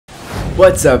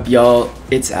What's up, y'all?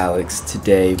 It's Alex.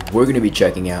 Today we're gonna be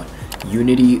checking out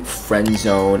Unity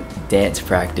Friendzone dance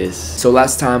practice. So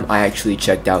last time I actually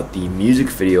checked out the music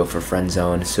video for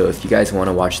Friendzone, so if you guys want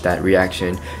to watch that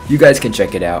reaction, you guys can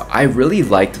check it out. I really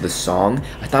liked the song.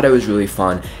 I thought it was really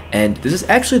fun, and this is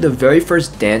actually the very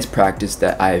first dance practice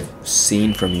that I've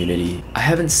seen from Unity. I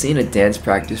haven't seen a dance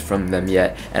practice from them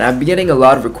yet, and I've been getting a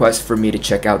lot of requests for me to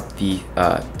check out the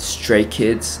Stray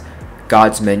Kids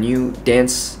God's Menu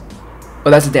dance. Oh,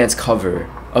 that's a dance cover.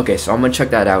 Okay, so I'm gonna check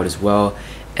that out as well.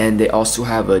 And they also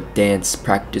have a dance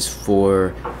practice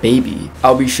for Baby.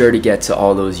 I'll be sure to get to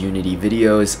all those Unity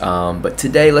videos, but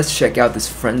today let's check out this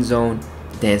Friendzone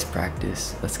dance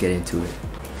practice. Let's get into it.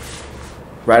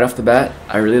 Right off the bat,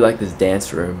 I really like this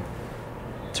dance room.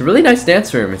 It's a really nice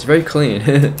dance room. It's very clean.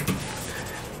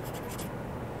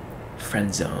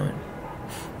 Friendzone.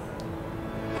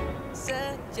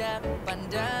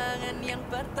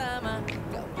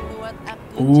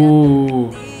 Ooh.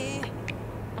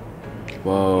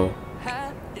 Whoa.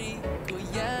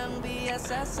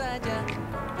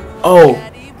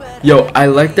 Oh, yo, I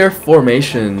like their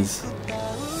formations.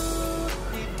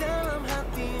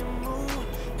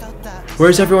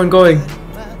 Where's everyone going?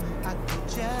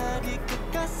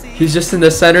 He's just in the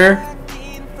center.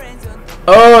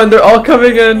 Oh, and they're all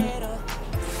coming in.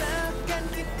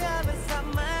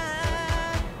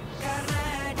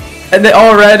 And they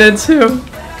all ran into him.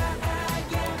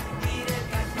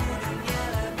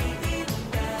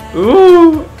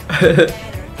 Ooh.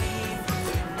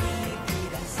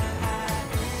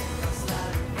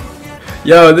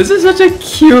 Yo, this is such a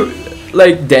cute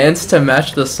like dance to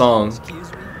match the song.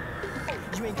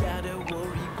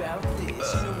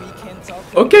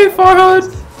 Okay, Farhad.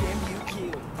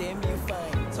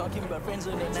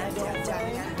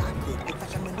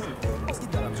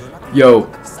 Yo.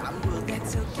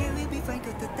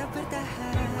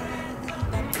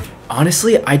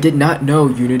 Honestly, I did not know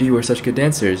Unity were such good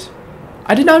dancers.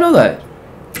 I did not know that.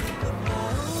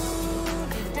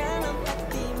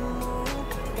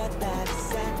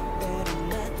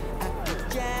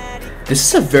 This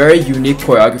is a very unique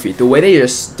choreography. The way they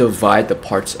just divide the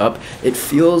parts up, it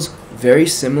feels very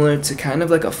similar to kind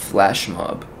of like a flash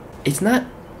mob. It's not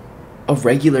a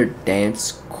regular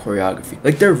dance choreography.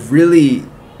 Like, they're really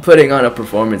putting on a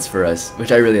performance for us,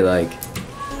 which I really like.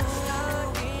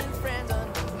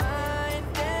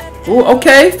 Ooh,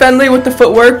 okay, Fenley with the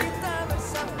footwork.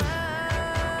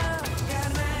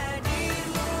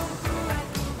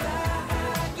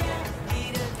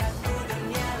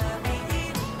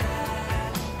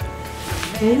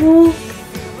 Ooh.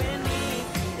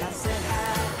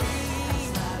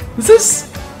 Is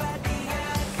this?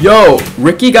 Yo,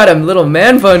 Ricky got a little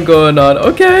man bun going on.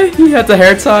 Okay, he had the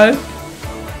hair tie.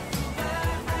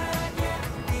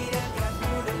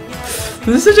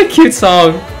 This is such a cute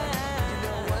song.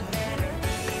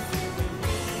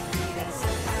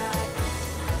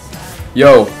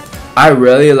 Yo, I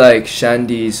really like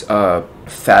Shandy's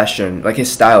fashion. Like, his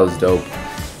style is dope.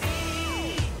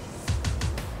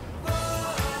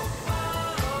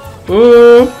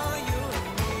 Ooh.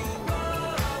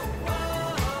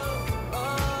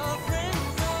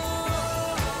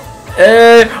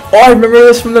 Hey. Oh, I remember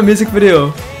this from the music video.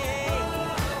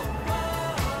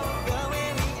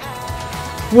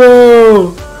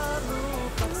 Whoa.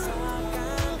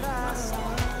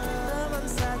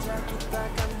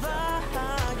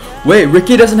 Wait,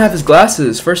 Ricky doesn't have his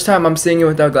glasses. First time I'm seeing it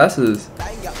without glasses.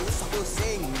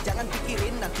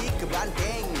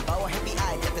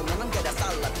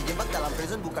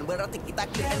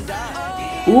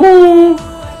 Ooh.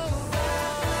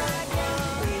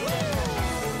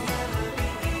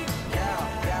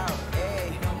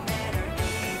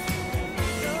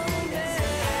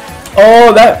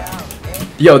 Oh, that.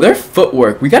 Yo, their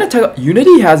footwork. We gotta tell.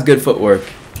 Unity has good footwork.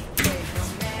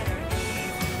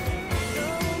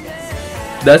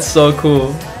 That's so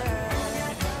cool.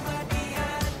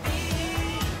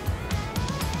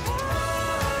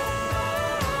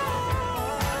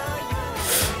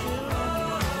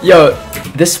 Yo,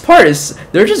 this part is,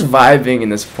 they're just vibing in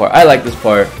this part. I like this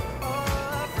part.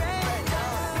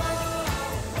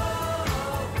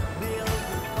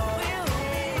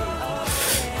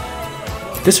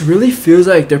 This really feels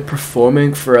like they're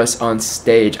performing for us on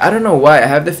stage. I don't know why. I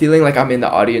have the feeling like I'm in the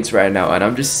audience right now and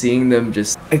I'm just seeing them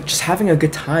just having a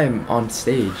good time on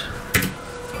stage.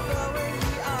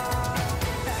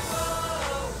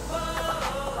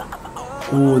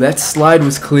 Ooh, that slide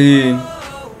was clean.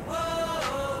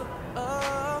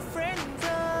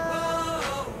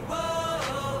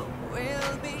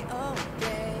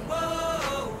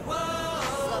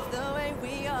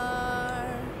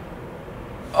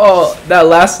 Oh, That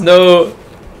last note.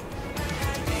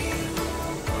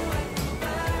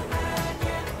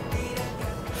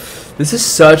 This is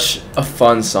such a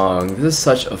fun song. This is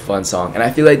such a fun song. And I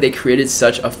feel like they created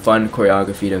such a fun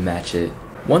choreography to match it.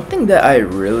 One thing that I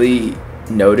really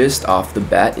noticed off the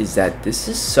bat is that this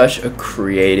is such a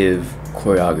creative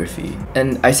choreography.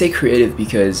 And I say creative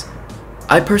because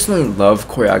I personally love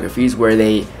choreographies where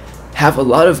they have a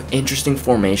lot of interesting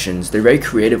formations. They're very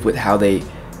creative with how they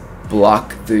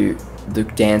block the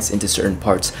dance into certain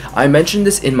parts. I mentioned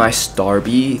this in my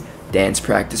Starby dance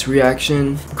practice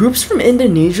reaction. Groups from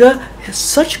Indonesia have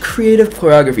such creative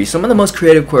choreography, some of the most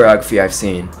creative choreography I've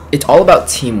seen. It's all about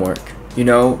teamwork, you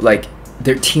know, like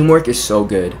their teamwork is so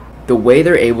good. The way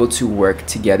they're able to work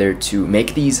together to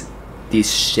make these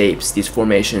shapes, these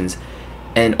formations,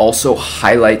 and also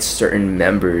highlight certain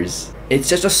members. It's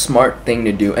just a smart thing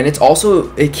to do, and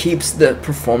it keeps the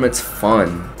performance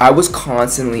fun. I was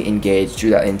constantly engaged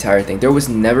through that entire thing. There was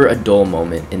never a dull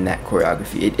moment in that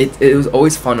choreography. It was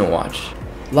always fun to watch.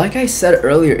 Like I said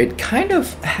earlier, it kind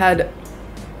of had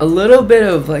a little bit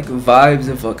of like vibes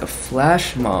of like a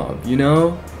flash mob, you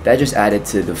know? That just added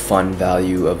to the fun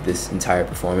value of this entire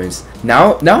performance.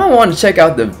 Now I want to check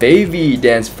out the baby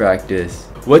dance practice.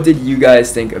 What did you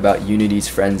guys think about UNTY's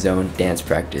Friendzone dance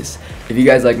practice? If you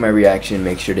guys like my reaction,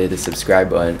 make sure to hit the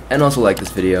subscribe button and also like this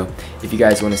video. If you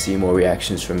guys want to see more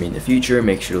reactions from me in the future,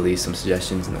 make sure to leave some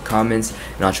suggestions in the comments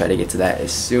and I'll try to get to that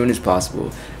as soon as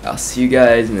possible. I'll see you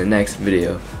guys in the next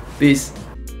video. Peace.